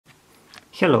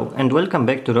Hello and welcome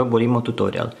back to RoboRemo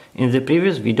tutorial. In the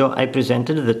previous video I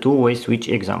presented the two-way switch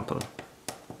example.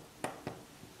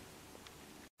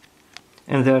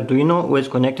 And the Arduino was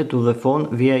connected to the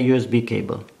phone via USB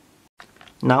cable.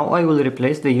 Now I will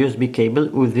replace the USB cable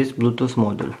with this Bluetooth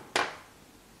module.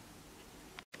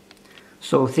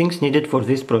 So things needed for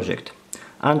this project: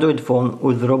 Android phone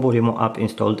with RoboRemo app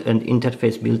installed and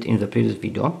interface built in the previous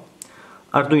video,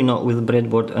 Arduino with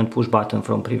breadboard and push button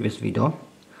from previous video,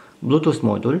 Bluetooth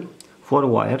module, 4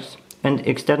 wires and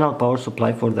external power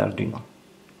supply for the Arduino.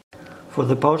 For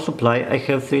the power supply I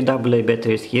have 3 AA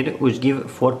batteries here which give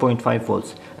 4.5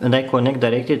 volts and I connect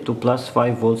directly to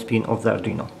 +5 volts pin of the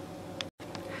Arduino.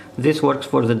 This works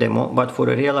for the demo, but for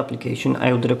a real application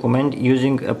I would recommend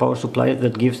using a power supply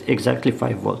that gives exactly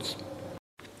 5 volts.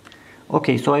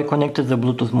 Okay, so I connected the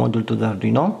Bluetooth module to the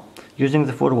Arduino using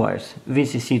the 4 wires: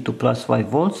 VCC to +5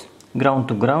 volts, ground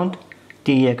to ground,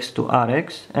 TX to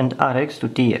RX and RX to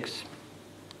TX.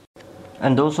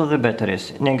 And also the batteries,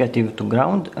 negative to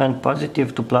ground and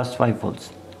positive to +5 volts.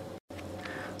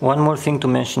 One more thing to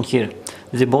mention here: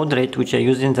 the baud rate which I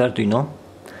use in the Arduino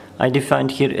I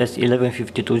defined here as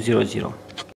 115200.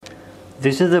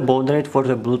 This is the baud rate for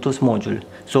the Bluetooth module,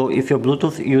 so if your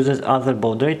Bluetooth uses other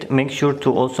baud rate, make sure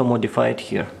to also modify it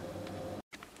here.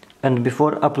 And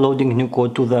before uploading new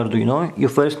code to the Arduino, you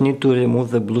first need to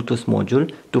remove the Bluetooth module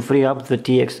to free up the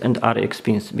TX and RX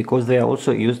pins, because they are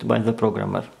also used by the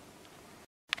programmer.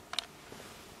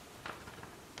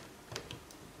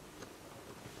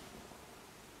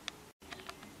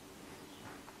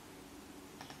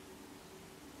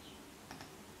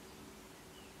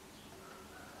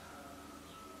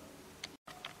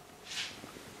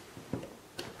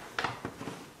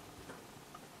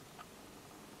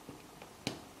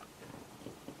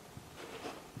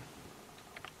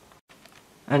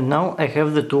 And now I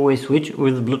have the two-way switch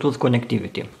with Bluetooth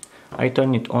connectivity. I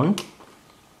turn it on.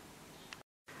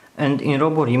 And in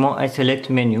RoboRemo I select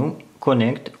menu,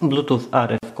 connect, Bluetooth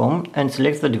RFCOMM and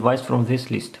select the device from this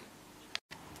list.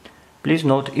 Please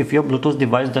note, if your Bluetooth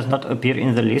device does not appear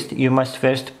in the list, you must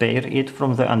first pair it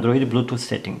from the Android Bluetooth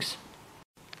settings.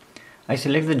 I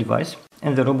select the device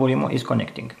and the RoboRemo is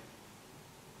connecting.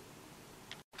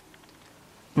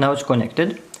 Now it's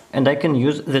connected, and I can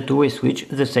use the two-way switch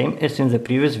the same as in the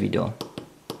previous video.